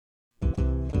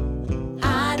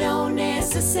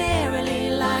necessarily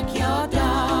like your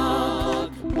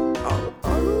dog.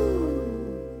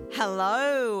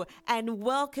 Hello, and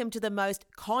welcome to the most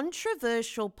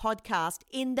controversial podcast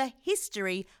in the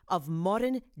history of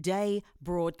modern day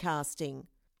broadcasting.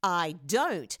 I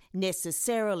don't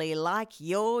necessarily like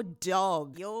your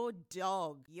dog.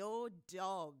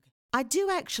 I do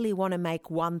actually want to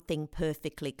make one thing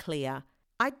perfectly clear.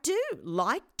 I do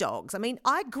like dogs. I mean,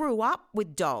 I grew up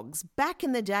with dogs back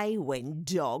in the day when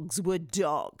dogs were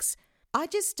dogs. I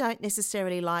just don't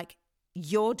necessarily like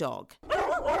your dog.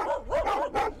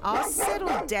 Oh,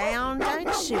 settle down.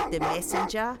 Don't shoot the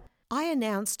messenger. I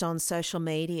announced on social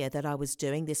media that I was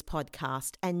doing this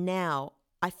podcast, and now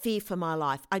I fear for my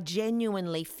life. I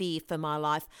genuinely fear for my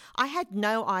life. I had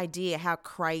no idea how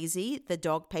crazy the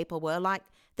dog people were. Like,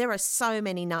 there are so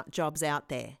many nut jobs out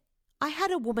there. I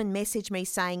had a woman message me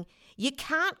saying, "You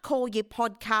can't call your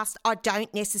podcast I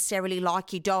Don't Necessarily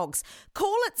Like Your Dogs.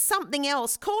 Call it something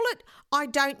else. Call it I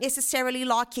Don't Necessarily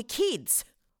Like Your Kids."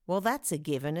 Well, that's a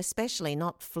given, especially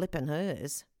not flipping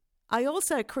hers. I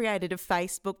also created a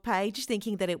Facebook page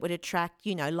thinking that it would attract,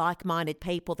 like-minded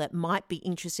people that might be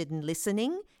interested in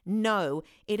listening. No,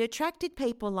 it attracted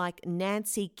people like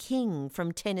Nancy King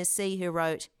from Tennessee who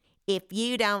wrote, "If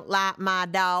you don't like my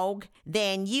dog,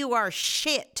 then you are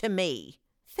shit to me."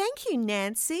 Thank you,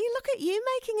 Nancy. Look at you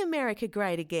making America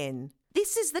great again.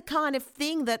 This is the kind of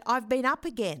thing that I've been up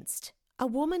against. A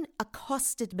woman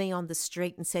accosted me on the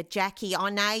street and said, "Jackie,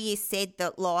 I know you said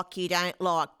that you don't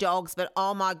like dogs, but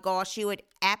oh my gosh, you would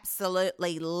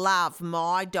absolutely love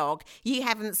my dog. You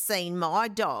haven't seen my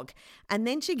dog." And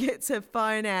then she gets her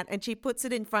phone out and she puts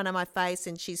it in front of my face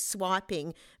and she's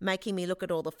swiping, making me look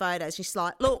at all the photos. She's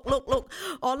like, look.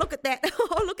 Oh, look at that.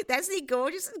 Oh, look at that. Isn't he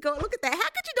gorgeous? Look at that. How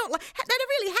could you not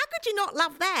how could you not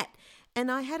love that?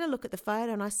 And I had a look at the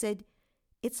photo and I said,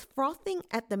 "It's frothing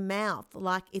at the mouth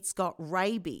like it's got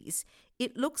rabies.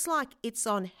 It looks like it's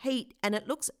on heat and it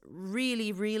looks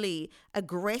really, really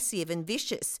aggressive and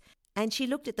vicious." And she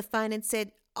looked at the phone and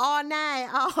said, oh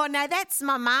no, that's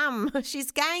my mum.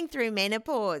 She's going through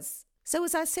menopause." So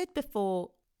as I said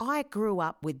before, I grew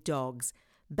up with dogs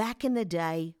back in the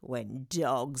day when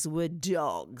dogs were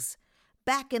dogs.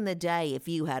 Back in the day, if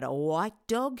you had a white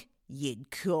dog,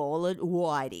 you'd call it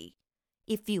Whitey.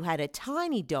 If you had a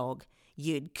tiny dog,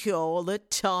 you'd call it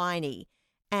Tiny.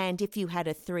 And if you had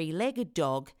a three-legged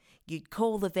dog, you'd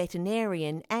call the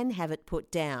veterinarian and have it put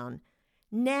down.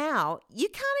 Now, you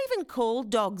can't even call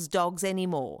dogs dogs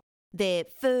anymore. They're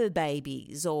fur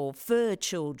babies or fur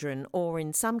children or,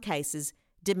 in some cases,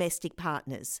 domestic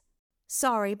partners.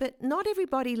 Sorry, but not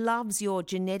everybody loves your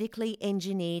genetically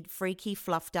engineered, freaky,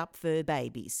 fluffed-up fur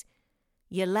babies.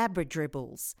 Your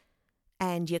Labradribbles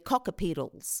and your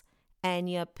Cockapoodles and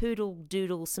your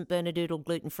Poodle-Doodle St. Bernadoodle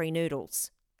gluten-free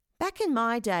noodles. Back in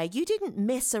my day, you didn't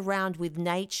mess around with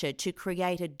nature to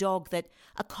create a dog that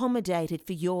accommodated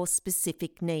for your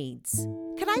specific needs.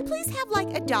 "Can I please have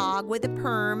a dog with a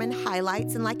perm and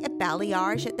highlights and a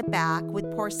balayage at the back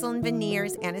with porcelain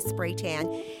veneers and a spray tan?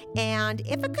 And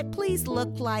if it could please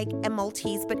look like a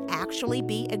Maltese but actually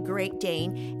be a Great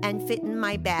Dane and fit in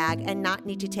my bag and not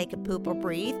need to take a poop or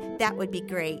breathe, that would be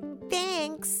great.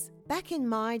 Thanks." Back in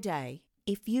my day,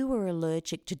 if you were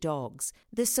allergic to dogs,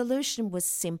 the solution was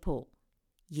simple.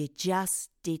 You just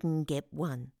didn't get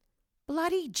one.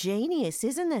 Bloody genius,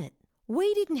 isn't it?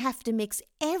 We didn't have to mix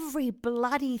every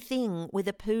bloody thing with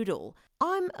a poodle.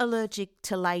 I'm allergic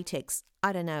to latex.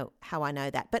 I don't know how I know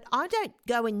that, but I don't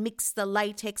go and mix the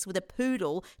latex with a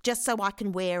poodle just so I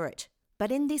can wear it.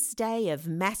 But in this day of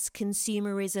mass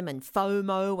consumerism and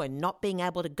FOMO and not being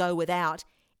able to go without,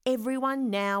 everyone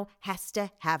now has to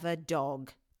have a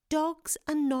dog. Dogs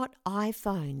are not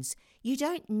iPhones. You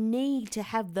don't need to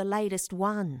have the latest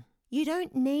one. You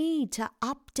don't need to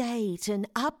update and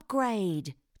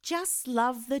upgrade. Just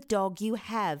love the dog you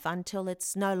have until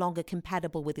it's no longer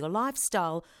compatible with your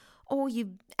lifestyle or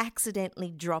you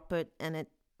accidentally drop it and it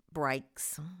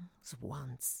breaks. It was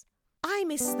once. I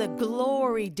miss the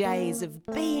glory days of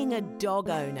being a dog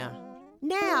owner.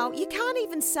 Now, you can't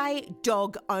even say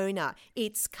dog owner.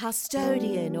 It's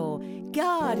custodian or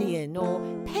guardian or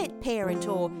pet parent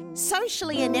or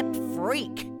socially inept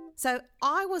freak. So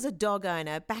I was a dog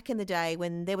owner back in the day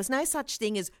when there was no such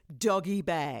thing as doggy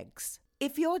bags.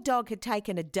 If your dog had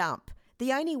taken a dump,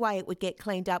 the only way it would get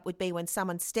cleaned up would be when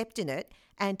someone stepped in it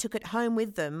and took it home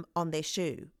with them on their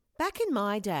shoe. Back in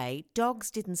my day, dogs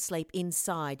didn't sleep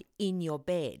inside in your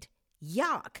bed.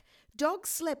 Yuck! Dogs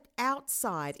slept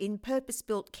outside in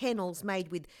purpose-built kennels made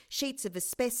with sheets of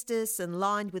asbestos and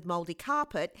lined with mouldy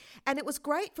carpet, and it was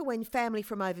great for when family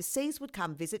from overseas would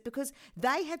come visit because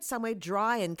they had somewhere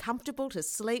dry and comfortable to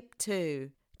sleep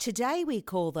too. Today we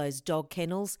call those dog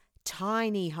kennels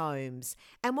tiny homes.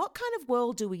 And what kind of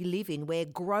world do we live in where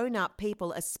grown-up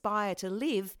people aspire to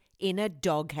live in a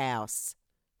doghouse?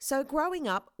 So growing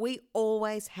up, we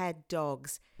always had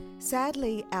dogs.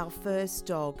 Sadly, our first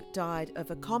dog died of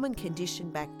a common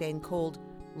condition back then called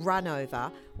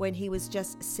runover when he was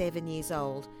just 7 years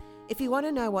old. If you want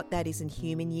to know what that is in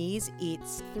human years,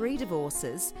 it's 3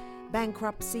 divorces,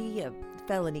 bankruptcy, a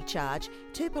felony charge,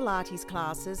 2 Pilates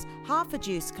classes, half a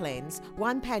juice cleanse,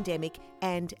 1 pandemic,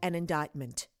 and an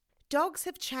indictment. Dogs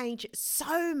have changed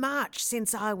so much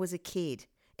since I was a kid.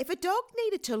 If a dog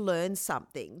needed to learn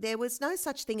something, there was no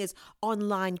such thing as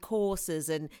online courses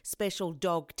and special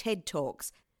dog TED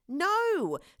Talks.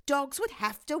 No, dogs would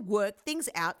have to work things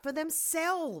out for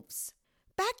themselves.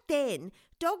 Back then,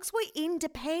 dogs were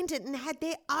independent and had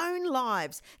their own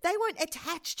lives. They weren't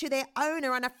attached to their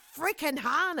owner on a frickin'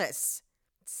 harness.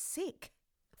 Sick.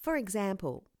 For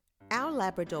example, our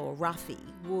Labrador, Ruffy,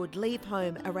 would leave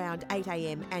home around 8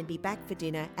 a.m. and be back for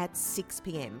dinner at 6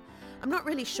 p.m. I'm not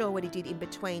really sure what he did in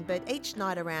between, but each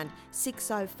night around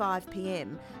 6:05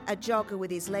 p.m, a jogger with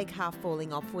his leg half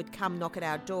falling off would come knock at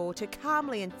our door to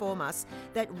calmly inform us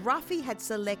that Ruffy had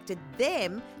selected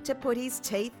them to put his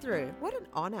teeth through. What an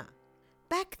honour.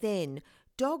 Back then,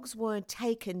 dogs weren't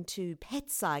taken to pet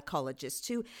psychologists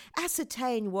to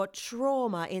ascertain what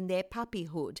trauma in their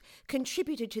puppyhood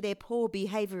contributed to their poor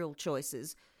behavioural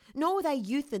choices, nor were they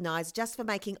euthanised just for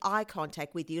making eye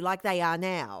contact with you like they are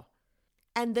now.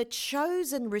 And the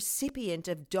chosen recipient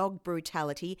of dog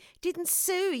brutality didn't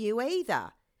sue you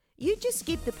either. You just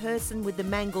give the person with the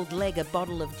mangled leg a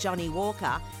bottle of Johnny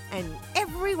Walker and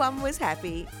everyone was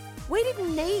happy. We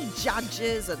didn't need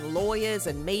judges and lawyers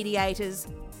and mediators.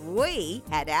 We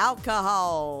had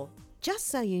alcohol. Just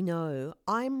so you know,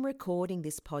 I'm recording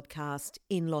this podcast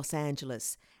in Los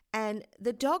Angeles, and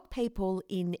the dog people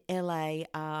in LA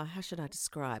are, how should I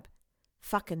describe,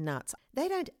 fucking nuts. They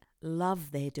don't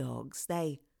love their dogs.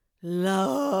 They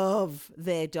love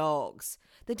their dogs.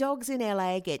 The dogs in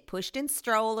LA get pushed in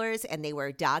strollers and they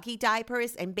wear doggy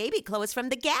diapers and baby clothes from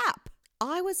the Gap.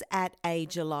 I was at a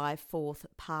July 4th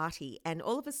party and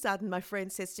all of a sudden my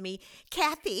friend says to me,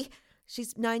 Kathy,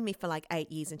 she's known me for like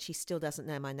 8 years and she still doesn't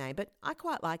know my name, but I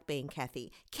quite like being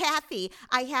Kathy. Kathy,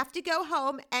 I have to go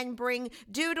home and bring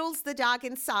Doodles the dog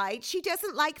inside. She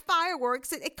doesn't like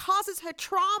fireworks. It causes her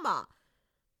trauma.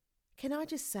 Can I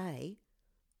just say,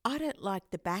 I don't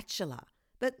like The Bachelor,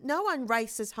 but no one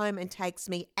races home and takes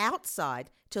me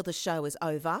outside till the show is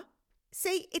over.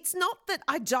 See, it's not that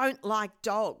I don't like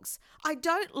dogs. I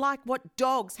don't like what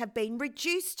dogs have been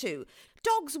reduced to.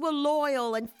 Dogs were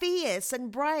loyal and fierce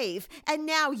and brave, and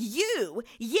now you,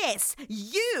 yes,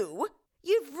 you've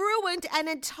ruined an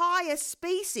entire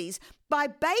species by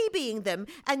babying them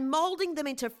and moulding them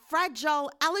into fragile,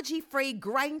 allergy-free,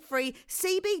 grain-free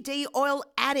CBD oil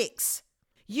addicts.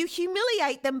 You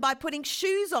humiliate them by putting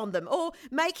shoes on them or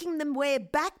making them wear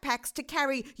backpacks to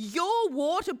carry your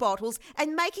water bottles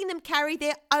and making them carry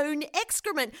their own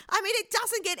excrement. I mean, it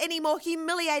doesn't get any more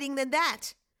humiliating than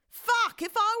that. Fuck,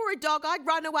 if I were a dog, I'd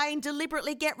run away and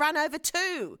deliberately get run over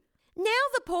too. Now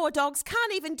the poor dogs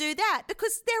can't even do that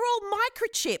because they're all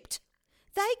microchipped.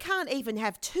 They can't even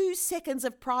have 2 seconds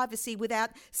of privacy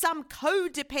without some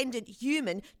codependent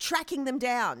human tracking them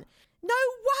down. No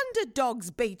wonder dogs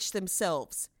beach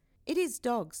themselves. It is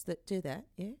dogs that do that,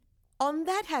 yeah? On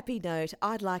that happy note,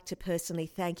 I'd like to personally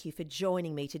thank you for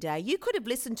joining me today. You could have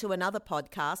listened to another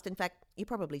podcast. In fact, you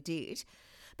probably did.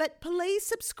 But please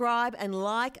subscribe and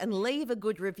like and leave a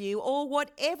good review or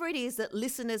whatever it is that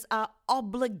listeners are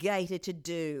obligated to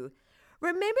do.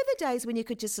 Remember the days when you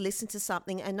could just listen to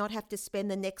something and not have to spend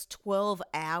the next 12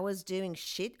 hours doing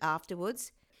shit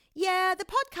afterwards? Yeah, the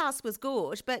podcast was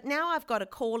good, but now I've got to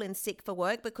call in sick for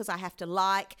work because I have to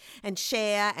like and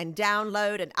share and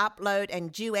download and upload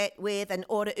and duet with and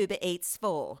order Uber Eats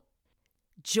for.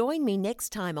 Join me next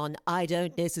time on I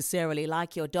Don't Necessarily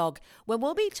Like Your Dog when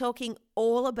we'll be talking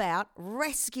all about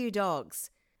rescue dogs.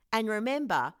 And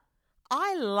remember,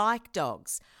 I like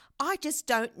dogs. I just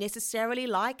don't necessarily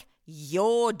like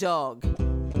your dog.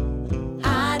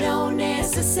 I don't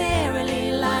necessarily